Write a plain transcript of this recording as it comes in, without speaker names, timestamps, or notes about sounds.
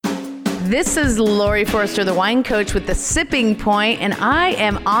This is Lori Forrester, the wine coach with The Sipping Point, and I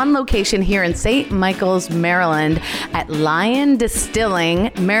am on location here in St. Michael's, Maryland at Lyon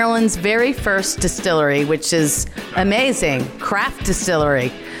Distilling, Maryland's very first distillery, which is amazing. Craft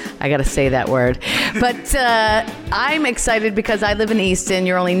distillery. I got to say that word. But I'm excited because I live in Easton.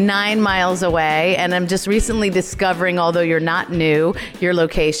 You're only 9 miles away. And I'm just recently discovering, although you're not new, your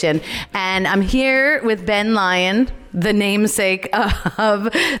location. And I'm here with Ben Lyon, the namesake of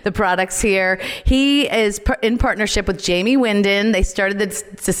the products here. He is in partnership with Jamie Winden. They started the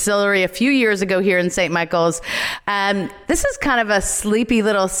distillery a few years ago here in St. Michael's. This is kind of a sleepy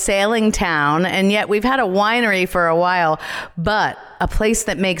little sailing town, and yet we've had a winery for a while, but a place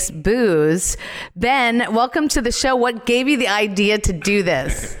that makes booze. Ben, welcome to the show. What gave you the idea to do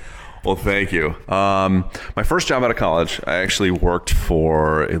this? Well, thank you. My first job out of college, I actually worked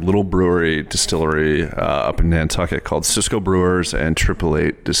for a little brewery distillery up in Nantucket called Cisco Brewers and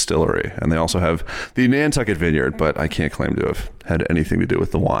 888 Distillery. And they also have the Nantucket Vineyard, but I can't claim to have had anything to do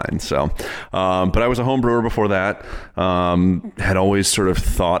with the wine. So, but I was a home brewer before that. Had always sort of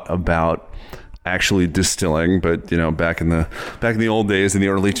thought about actually distilling, but back in the old days, in the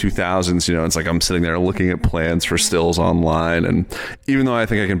early 2000s, it's like I'm sitting there looking at plans for stills online, and even though I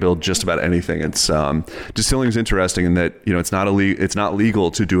think I can build just about anything, it's distilling is interesting in that it's not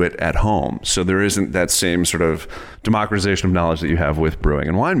legal to do it at home, so there isn't that same sort of democratization of knowledge that you have with brewing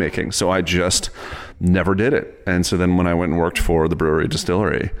and winemaking. So I just never did it, and so then when I went and worked for the brewery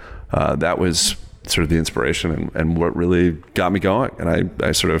distillery, that was sort of the inspiration and what really got me going. And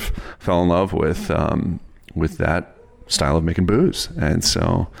I sort of fell in love with that style of making booze. And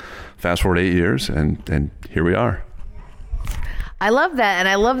so fast forward 8 years and here we are. I love that. And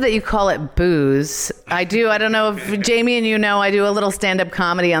I love that you call it booze. I do. I don't know if Jamie and I do a little stand-up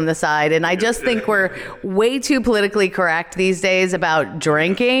comedy on the side. And I just think we're way too politically correct these days about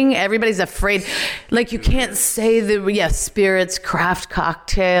drinking. Everybody's afraid. Like, you can't say spirits, craft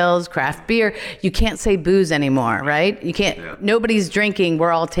cocktails, craft beer. You can't say booze anymore, right? You can't. Yeah. Nobody's drinking.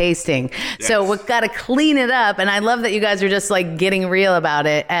 We're all tasting. Yes. So we've got to clean it up. And I love that you guys are just like getting real about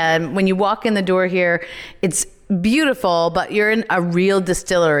it. And when you walk in the door here, it's beautiful, but you're in a real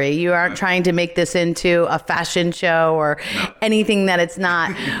distillery. You aren't trying to make this into a fashion show or anything that it's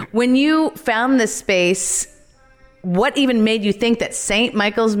not. When you found this space, what even made you think that St.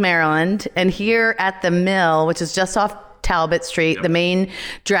 Michael's, Maryland, and here at the Mill, which is just off Talbot Street, the main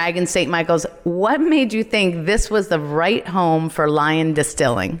drag in St. Michael's, what made you think this was the right home for Lyon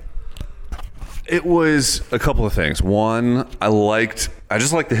Distilling? It was a couple of things. One, I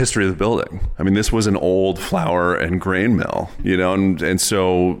just liked the history of the building. I mean, this was an old flour and grain mill, and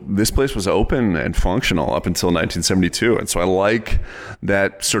so this place was open and functional up until 1972. And so I like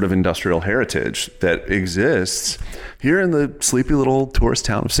that sort of industrial heritage that exists here in the sleepy little tourist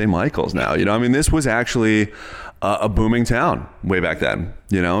town of St. Michael's now. This was actually a booming town way back then.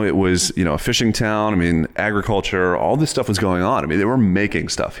 It was, a fishing town. Agriculture, all this stuff was going on. They were making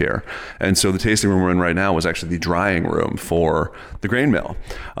stuff here. And so the tasting room we're in right now was actually the drying room for the grain mill.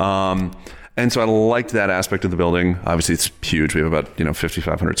 And so I liked that aspect of the building. Obviously, it's huge. We have about,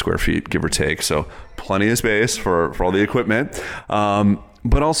 5,500 square feet, give or take. So plenty of space for all the equipment.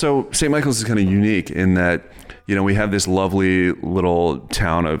 But also, St. Michael's is kind of unique in that, we have this lovely little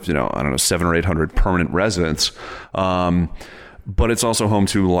town of, 700 or 800 permanent residents. But it's also home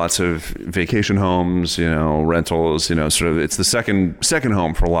to lots of vacation homes, rentals, sort of, it's the second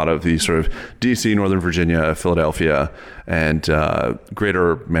home for a lot of the sort of DC, Northern Virginia, Philadelphia, and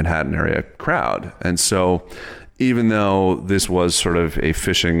greater Manhattan area crowd. And so even though this was sort of a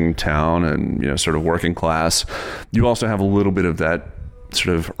fishing town and, sort of working class, you also have a little bit of that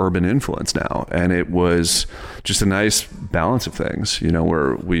sort of urban influence now. And it was just a nice balance of things,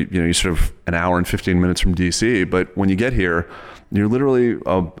 where you're sort of an hour and 15 minutes from DC, but when you get here, you're literally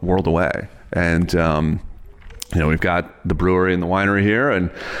a world away. And, we've got the brewery and the winery here,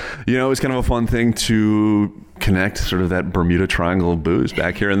 and, it's kind of a fun thing to connect sort of that Bermuda Triangle of booze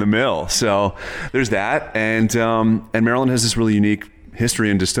back here in the Mill. So there's that. And Maryland has this really unique history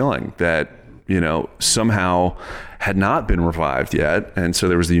in distilling that, somehow had not been revived yet. And so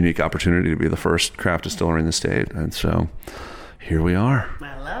there was the unique opportunity to be the first craft distillery in the state. And so here we are.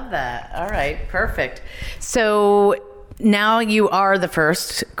 I love that. All right, perfect. So Now you are the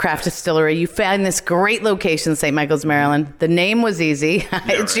first craft distillery. You found this great location, St. Michael's, Maryland. The name was easy.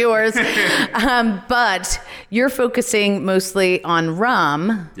 It's yours. But you're focusing mostly on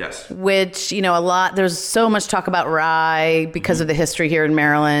rum. Yes. Which, there's so much talk about rye because of the history here in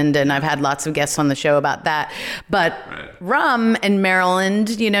Maryland. And I've had lots of guests on the show about that. But rum in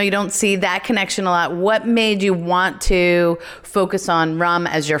Maryland, you don't see that connection a lot. What made you want to focus on rum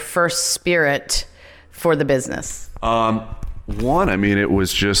as your first spirit for the business? One, it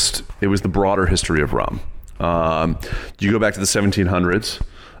was the broader history of rum. You go back to the 1700s,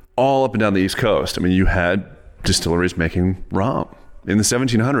 all up and down the East Coast. You had distilleries making rum. In the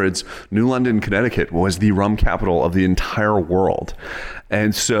 1700s, New London, Connecticut was the rum capital of the entire world.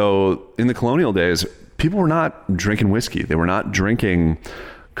 And so in the colonial days, people were not drinking whiskey. They were not drinking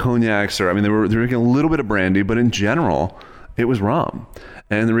cognacs they were drinking a little bit of brandy, but in general, it was rum.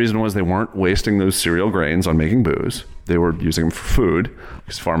 And the reason was they weren't wasting those cereal grains on making booze. They were using them for food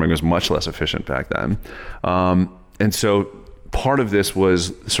because farming was much less efficient back then. And so part of this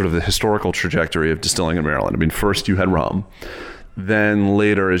was sort of the historical trajectory of distilling in Maryland. First you had rum. Then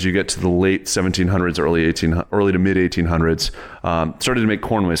later, as you get to the late 1700s, early to mid 1800s, started to make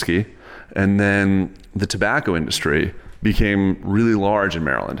corn whiskey. And then the tobacco industry became really large in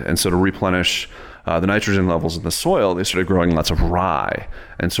Maryland. And so to replenish the nitrogen levels in the soil, they started growing lots of rye.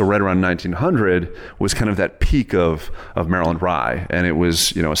 And so right around 1900 was kind of that peak of Maryland rye. And it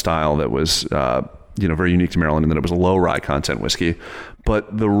was, a style that was, very unique to Maryland, and that it was a low rye content whiskey.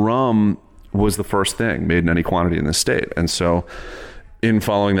 But the rum was the first thing made in any quantity in the state. And so in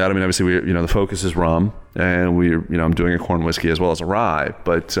following that, obviously the focus is rum, and I'm doing a corn whiskey as well as a rye,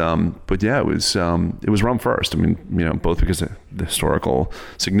 but yeah, it was rum first. Both because of the historical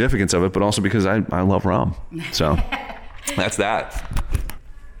significance of it, but also because I love rum. So that's that.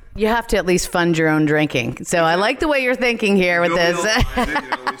 You have to at least fund your own drinking. So I like the way you're thinking here with this.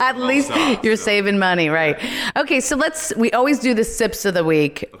 At least you're saving money, right? Okay, so we always do the sips of the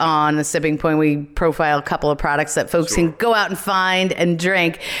week on the Sipping Point. We profile a couple of products that folks can go out and find and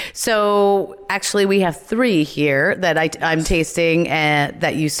drink. So actually we have 3 here that I'm tasting and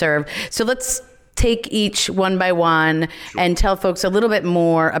that you serve. So let's take each one by one and tell folks a little bit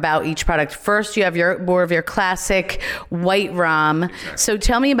more about each product. First, you have more of your classic white rum. Exactly. So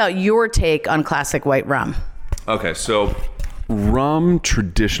tell me about your take on classic white rum. Okay, so rum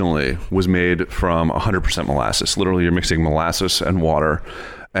traditionally was made from 100% molasses. Literally, you're mixing molasses and water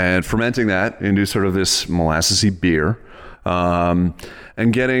and fermenting that into sort of this molassesy beer. And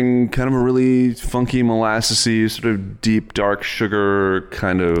getting kind of a really funky molassesy, sort of deep, dark sugar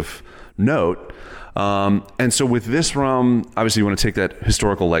kind of note. And so with this rum, obviously you want to take that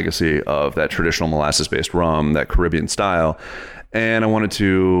historical legacy of that traditional molasses-based rum, that Caribbean style, and I wanted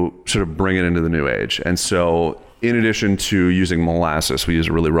to sort of bring it into the new age. And so in addition to using molasses, we use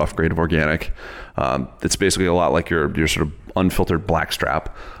a really rough grade of organic. It's basically a lot like your sort of unfiltered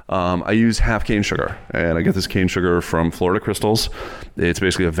blackstrap. I use half cane sugar, and I get this cane sugar from Florida Crystals. It's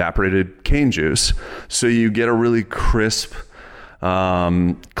basically evaporated cane juice. So you get a really crisp,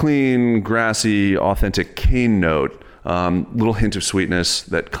 clean, grassy, authentic cane note, little hint of sweetness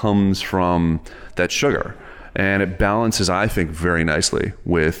that comes from that sugar. And it balances, I think, very nicely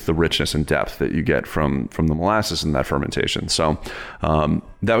with the richness and depth that you get from the molasses in that fermentation. So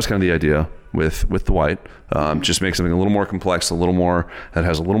that was kind of the idea with the white. Just make something a little more complex, that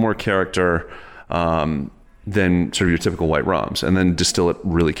has a little more character, than sort of your typical white rums, and then distill it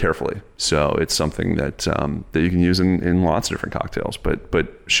really carefully. So it's something that you can use in lots of different cocktails,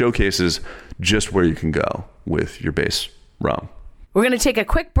 but showcases just where you can go with your base rum. We're going to take a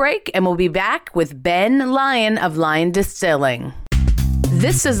quick break, and we'll be back with Ben Lyon of Lyon Distilling.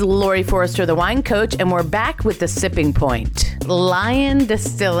 This is Lori Forrester, the wine coach, and we're back with the Sipping Point. Lyon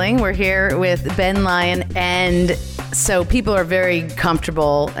Distilling, we're here with Ben Lyon, and so people are very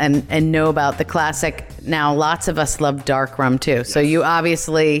comfortable and know about the classic. Now, lots of us love dark rum too. Yes. So you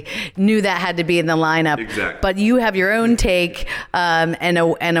obviously knew that had to be in the lineup. Exactly. But you have your own take and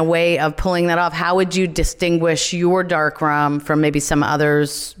a way of pulling that off. How would you distinguish your dark rum from maybe some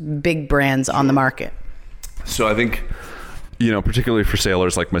others, big brands on the market? So I think, particularly for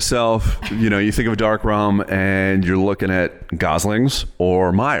sailors like myself, you think of dark rum and you're looking at Gosling's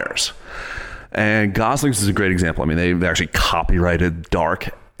or Myers. And Gosling's is a great example. They actually copyrighted dark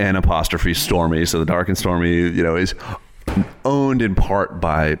and apostrophe Stormy. So the dark and Stormy, is owned in part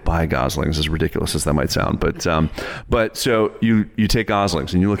by Gosling's, as ridiculous as that might sound. But so you take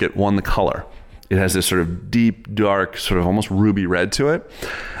Gosling's and you look at the color. It has this sort of deep, dark, sort of almost ruby red to it.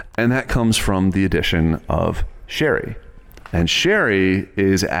 And that comes from the addition of sherry. And sherry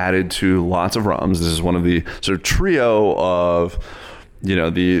is added to lots of rums. This is one of the sort of trio of,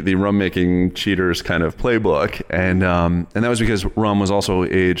 the rum making cheaters kind of playbook. And that was because rum was also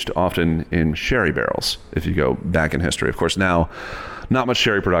aged often in sherry barrels, if you go back in history. Of course, now, not much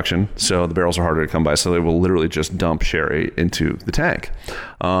sherry production, so the barrels are harder to come by, so they will literally just dump sherry into the tank.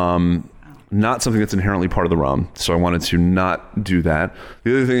 Not something that's inherently part of the rum, so I wanted to not do that.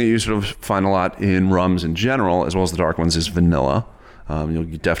 The other thing that you sort of find a lot in rums in general, as well as the dark ones, is vanilla. You'll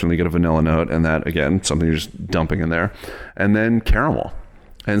definitely get a vanilla note, and that, again, something you're just dumping in there. And then caramel.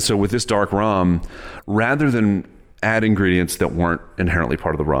 And so with this dark rum, rather than add ingredients that weren't inherently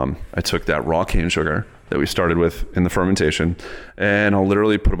part of the rum, I took that raw cane sugar that we started with in the fermentation, and I'll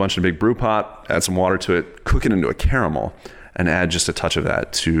literally put a bunch in a big brew pot, add some water to it, cook it into a caramel, and add just a touch of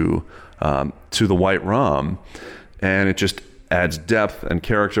that to the white rum, and it just adds depth and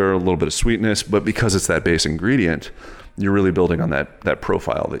character, a little bit of sweetness. But because it's that base ingredient, you're really building on that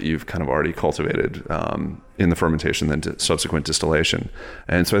profile that you've kind of already cultivated in the fermentation, then subsequent distillation.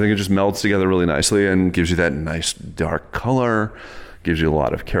 And so I think it just melds together really nicely and gives you that nice dark color, gives you a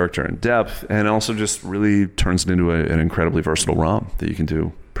lot of character and depth, and also just really turns it into an incredibly versatile rum that you can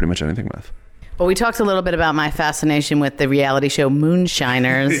do pretty much anything with. Well, we talked a little bit about my fascination with the reality show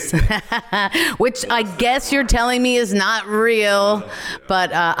Moonshiners, which I guess you're telling me is not real, but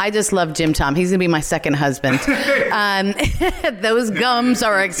I just love Jim Tom. He's going to be my second husband. Those gums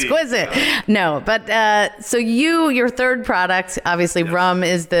are exquisite. No, but so your third product, obviously rum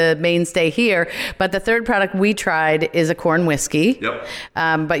is the mainstay here, but the third product we tried is a corn whiskey.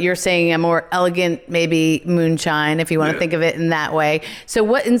 Yep. But you're saying a more elegant, maybe moonshine, if you want to think of it in that way. So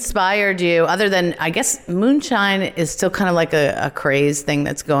what inspired you, other than, I guess moonshine is still kind of like a craze thing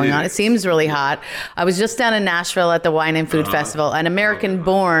that's going on. It seems really hot. I was just down in Nashville at the Wine and Food Festival, and American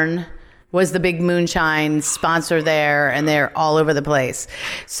Born was the big moonshine sponsor there, and they're all over the place.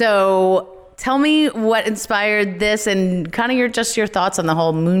 So tell me what inspired this and kind of your thoughts on the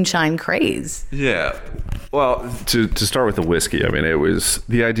whole moonshine craze. Yeah. Well, to start with the whiskey, I mean,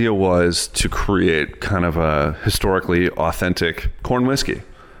 the idea was to create kind of a historically authentic corn whiskey.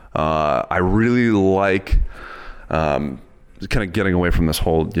 I really like kind of getting away from this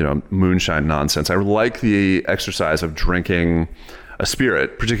whole, moonshine nonsense. I like the exercise of drinking a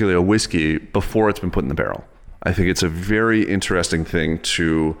spirit, particularly a whiskey, before it's been put in the barrel. I think it's a very interesting thing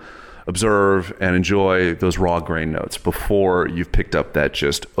to observe and enjoy those raw grain notes before you've picked up that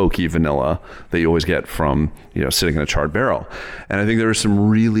just oaky vanilla that you always get from, sitting in a charred barrel. And I think there are some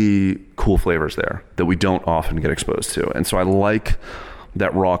really cool flavors there that we don't often get exposed to. And so I like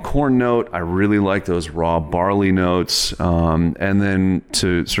that raw corn note. I really like those raw barley notes. And then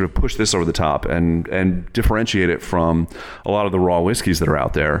to sort of push this over the top and differentiate it from a lot of the raw whiskeys that are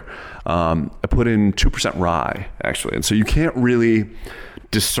out there, I put in 2% rye, actually. And so you can't really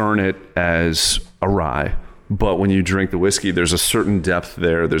discern it as a rye, but when you drink the whiskey, there's a certain depth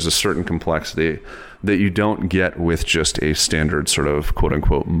there. There's a certain complexity that you don't get with just a standard sort of quote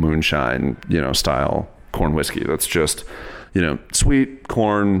unquote moonshine, style corn whiskey. That's just, sweet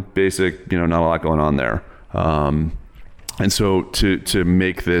corn, basic, not a lot going on there. And so to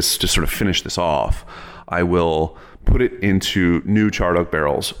make this, to sort of finish this off, I will put it into new charred oak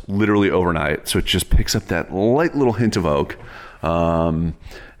barrels literally overnight. So it just picks up that light little hint of oak, and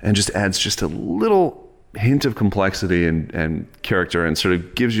just adds just a little hint of complexity and character, and sort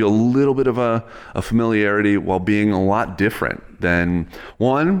of gives you a little bit of a familiarity while being a lot different than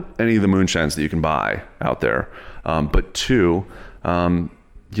any of the moonshines that you can buy out there. But two,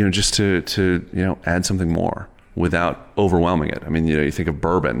 just to add something more without overwhelming it. I mean, you think of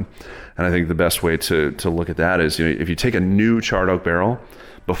bourbon, and I think the best way to look at that is, if you take a new charred oak barrel,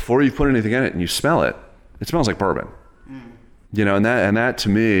 before you put anything in it and you smell it, it smells like bourbon. And that to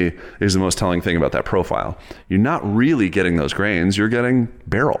me is the most telling thing about that profile. You're not really getting those grains, you're getting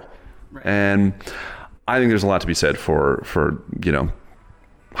barrel. Right. And I think there's a lot to be said for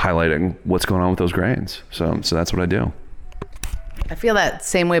highlighting what's going on with those grains. So that's what I do. I feel that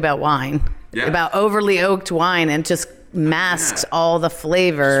same way about wine. Yeah. About overly oaked wine, and just masks all the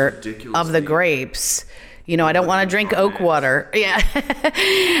flavor of the grapes. I don't want to drink oak water. Yeah.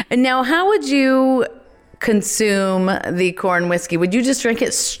 Now, how would you consume the corn whiskey? Would you just drink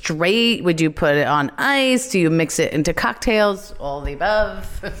it straight? Would you put it on ice? Do you mix it into cocktails? All the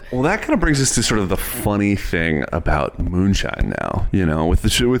above? Well, that kind of brings us to sort of the funny thing about moonshine now. With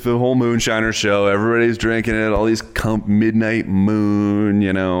the whole moonshiner show, everybody's drinking it. All these midnight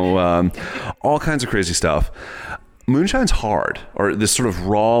moon, all kinds of crazy stuff. Moonshine's hard, or this sort of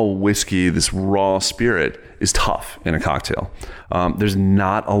raw whiskey, this raw spirit is tough in a cocktail. There's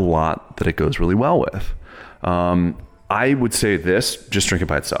not a lot that it goes really well with. I would say this, just drink it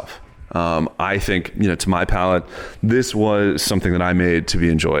by itself. I think, to my palate, this was something that I made to be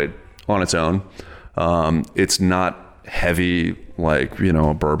enjoyed on its own. It's not heavy like,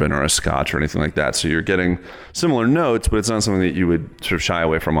 a bourbon or a scotch or anything like that. So you're getting similar notes, but it's not something that you would sort of shy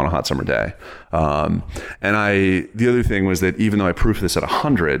away from on a hot summer day. And the other thing was that even though I proofed this at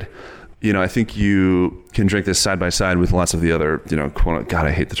 100, I think you can drink this side by side with lots of the other, God,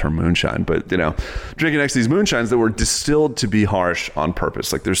 I hate the term moonshine, but, drinking next to these moonshines that were distilled to be harsh on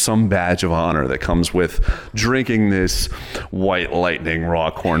purpose. Like there's some badge of honor that comes with drinking this White Lightning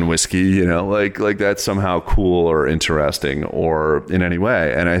raw corn whiskey, like that's somehow cool or interesting or in any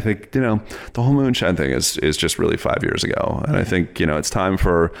way. And I think, the whole moonshine thing is just really 5 years ago. And I think, it's time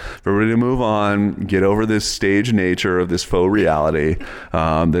for everybody to move on, get over this stage nature of this faux reality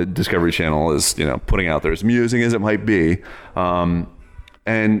that Discovery Channel is, putting out there, as amusing as it might be. And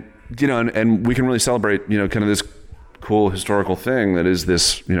we can really celebrate, kind of this cool historical thing that is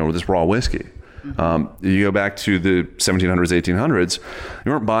this, this raw whiskey. You go back to the 1700s, 1800s,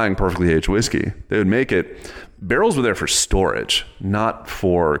 you weren't buying perfectly aged whiskey. They would make it. Barrels were there for storage, not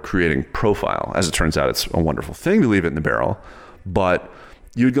for creating profile. As it turns out, it's a wonderful thing to leave it in the barrel, but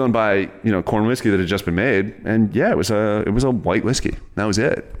you'd go and buy, corn whiskey that had just been made, and it was a white whiskey. That was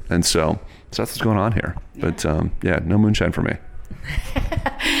it. And so that's what's going on here. But no moonshine for me.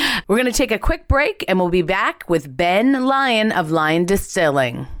 We're going to take a quick break, and we'll be back with Ben Lyon of Lyon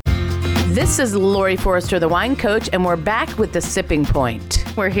Distilling. This is Lori Forrester, the wine coach, and we're back with The Sipping Point.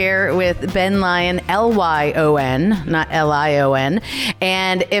 We're here with Ben Lyon, Lyon, not Lion.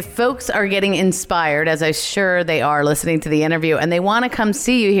 And if folks are getting inspired, as I'm sure they are listening to the interview, and they want to come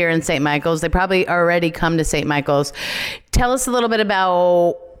see you here in St. Michael's, they probably already come to St. Michael's. Tell us a little bit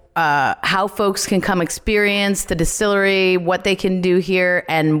about how folks can come experience the distillery, what they can do here,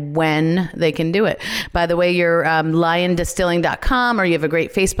 and when they can do it. By the way, you're lyondistilling.com, or you have a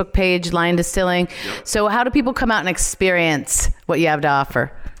great Facebook page, Lyon Distilling. Yep. So how do people come out and experience what you have to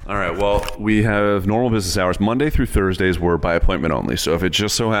offer? All right. Well, we have normal business hours. Monday through Thursdays, we're by appointment only. So if it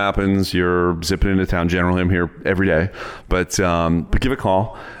just so happens you're zipping into town, generally I'm here every day, but give a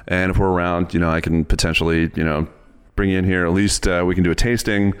call. And if we're around, I can potentially, bring you in here. At least we can do a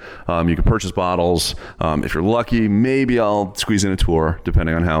tasting. You can purchase bottles. If you're lucky, maybe I'll squeeze in a tour,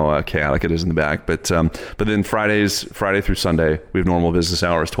 depending on how chaotic it is in the back. But then Friday through Sunday, we have normal business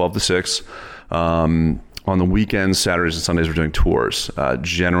hours, 12 to 6. On the weekends, Saturdays and Sundays, we're doing tours.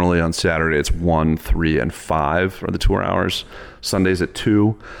 Generally on Saturday, it's 1, 3, and 5 are the tour hours. Sundays at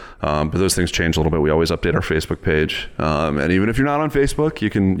 2. But those things change a little bit. We always update our Facebook page. And even if you're not on Facebook, you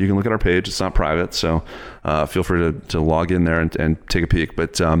can look at our page. It's not private. So feel free to log in there and take a peek.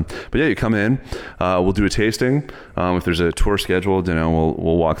 But yeah, you come in, we'll do a tasting. If there's a tour scheduled,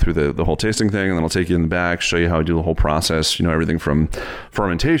 we'll walk through the whole tasting thing, and then I'll take you in the back, show you how we do the whole process, everything from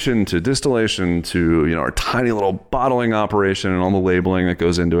fermentation to distillation to, our tiny little bottling operation and all the labeling that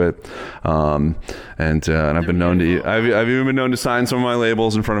goes into it. And I've been known to, I've even been known to sign some of my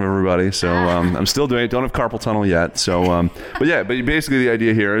labels in front of everybody. So I'm still doing it. Don't have carpal tunnel yet. So, but basically the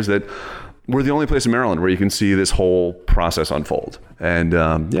idea here is that we're the only place in Maryland where you can see this whole process unfold. And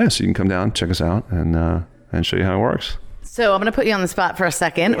so you can come down, check us out, and show you how it works. So I'm going to put you on the spot for a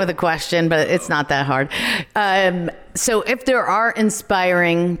second with a question, but it's not that hard. So if there are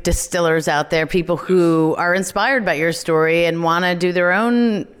inspiring distillers out there, people who are inspired by your story and want to do their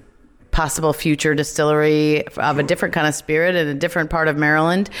own possible future distillery of a different kind of spirit in a different part of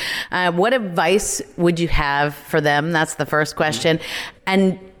Maryland, what advice would you have for them? That's the first question.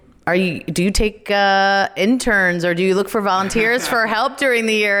 And do you take interns, or do you look for volunteers for help during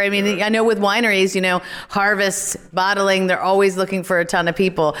the year? I mean, I know with wineries, harvest, bottling, they're always looking for a ton of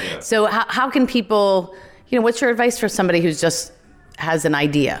people. Yeah. So how can people, what's your advice for somebody who's just has an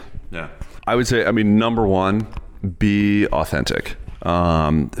idea? Yeah, I would say, number one, be authentic.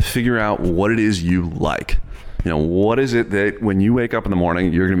 Figure out what it is you like. What is it that when you wake up in the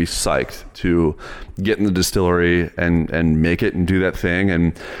morning, you're going to be psyched to get in the distillery and make it and do that thing,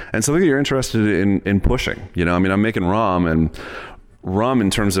 and something that you're interested in pushing. I'm making rum, and rum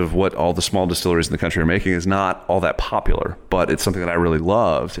in terms of what all the small distilleries in the country are making is not all that popular, but it's something that I really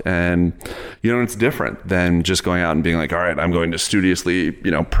loved. And, it's different than just going out and being like, all right, I'm going to studiously,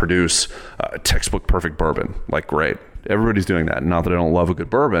 produce a textbook perfect bourbon. Like, great. Everybody's doing that. Not that I don't love a good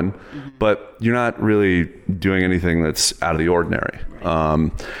bourbon, but you're not really doing anything that's out of the ordinary.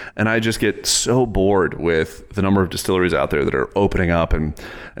 And I just get so bored with the number of distilleries out there that are opening up. And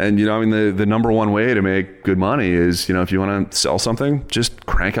the number one way to make good money is, if you want to sell something, just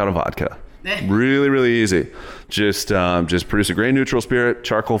crank out a vodka. Really, really easy. Just produce a grain neutral spirit,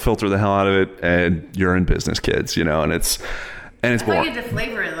 charcoal filter the hell out of it, and you're in business, kids. And it's boring. I get to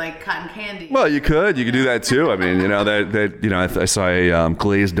flavor it like cotton candy. Well, you could do that too. I mean, I saw a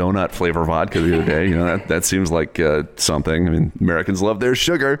glazed donut flavor vodka the other day. That seems like something. I mean, Americans love their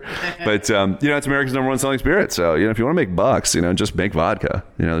sugar, but it's America's number one selling spirit. So if you want to make bucks, just make vodka.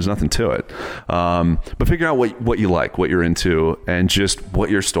 There's nothing to it. But figure out what you like, what you're into, and just what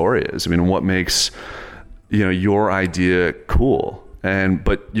your story is. I mean, what makes your idea cool,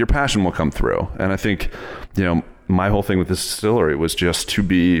 but your passion will come through. And I think my whole thing with this distillery was just to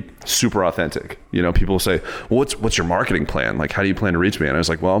be super authentic. People say, well, what's your marketing plan? Like, how do you plan to reach me? And I was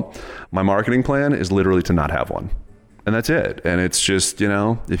like, well, my marketing plan is literally to not have one. And that's it. And it's just,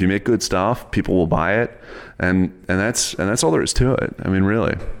 if you make good stuff, people will buy it. And that's all there is to it. I mean,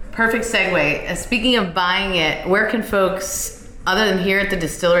 really. Perfect segue. Speaking of buying it, where can folks, other than here at the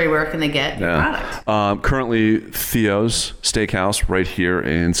distillery, where can they get your product? Currently, Theo's Steakhouse right here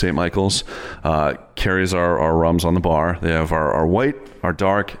in St. Michael's carries our rums on the bar. They have our white, our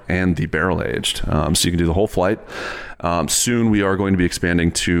dark, and the barrel aged. So you can do the whole flight. Soon we are going to be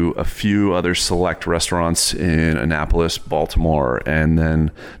expanding to a few other select restaurants in Annapolis, Baltimore, and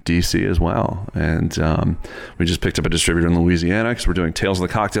then DC as well. And we just picked up a distributor in Louisiana because we're doing Tales of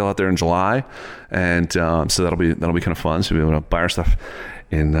the Cocktail out there in July. And so that'll be kind of fun. So we'll be able to buy our stuff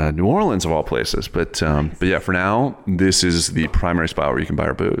in New Orleans of all places. But yeah, for now, this is the primary spot where you can buy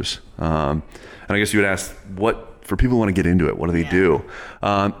our booze. And I guess you would ask, for people who want to get into it, what do they do?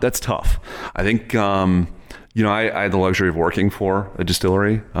 That's tough. I think, I had the luxury of working for a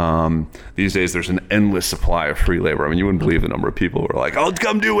distillery. These days, there's an endless supply of free labor. I mean, you wouldn't believe the number of people who are like, "I'll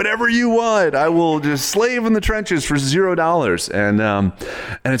come do whatever you want. I will just slave in the trenches for $0." And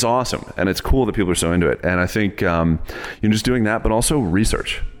it's awesome. And it's cool that people are so into it. And I think just doing that, but also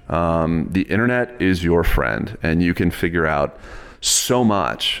research. The internet is your friend, and you can figure out so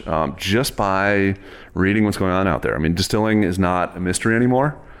much just by reading what's going on out there. I mean, distilling is not a mystery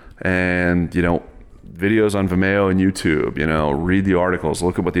anymore. And, videos on Vimeo and YouTube, read the articles,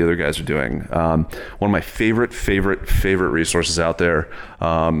 look at what the other guys are doing. One of my favorite resources out there,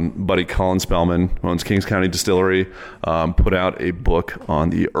 buddy Colin Spellman, who owns Kings County Distillery, put out a book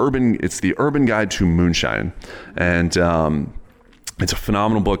on the Urban Guide to Moonshine. And it's a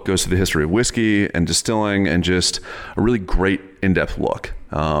phenomenal book, goes to the history of whiskey and distilling and just a really great in-depth look.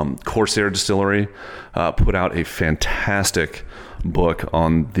 Corsair Distillery put out a fantastic book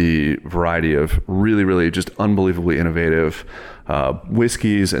on the variety of really, really just unbelievably innovative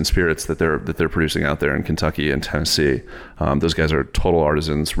whiskeys and spirits that they're producing out there in Kentucky and Tennessee. Those guys are total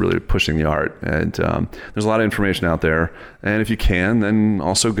artisans, really pushing the art. And there's a lot of information out there. And if you can, then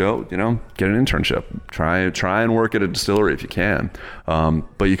also go, get an internship. Try and work at a distillery if you can.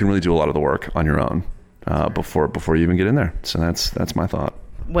 But you can really do a lot of the work on your own before you even get in there. So that's my thought.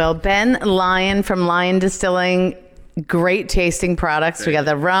 Well, Ben Lyon from Lyon Distilling, great tasting products. We got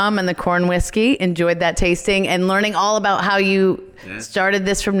the rum and the corn whiskey. Enjoyed that tasting and learning all about how you started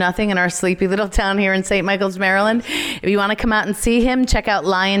this from nothing in our sleepy little town here in St. Michael's, Maryland. If you want to come out and see him, check out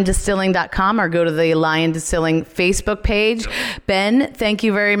lyondistilling.com or go to the Lyon Distilling Facebook page. Ben, thank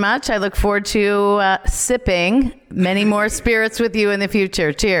you very much. I look forward to sipping many more spirits with you in the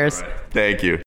future. Cheers. Thank you.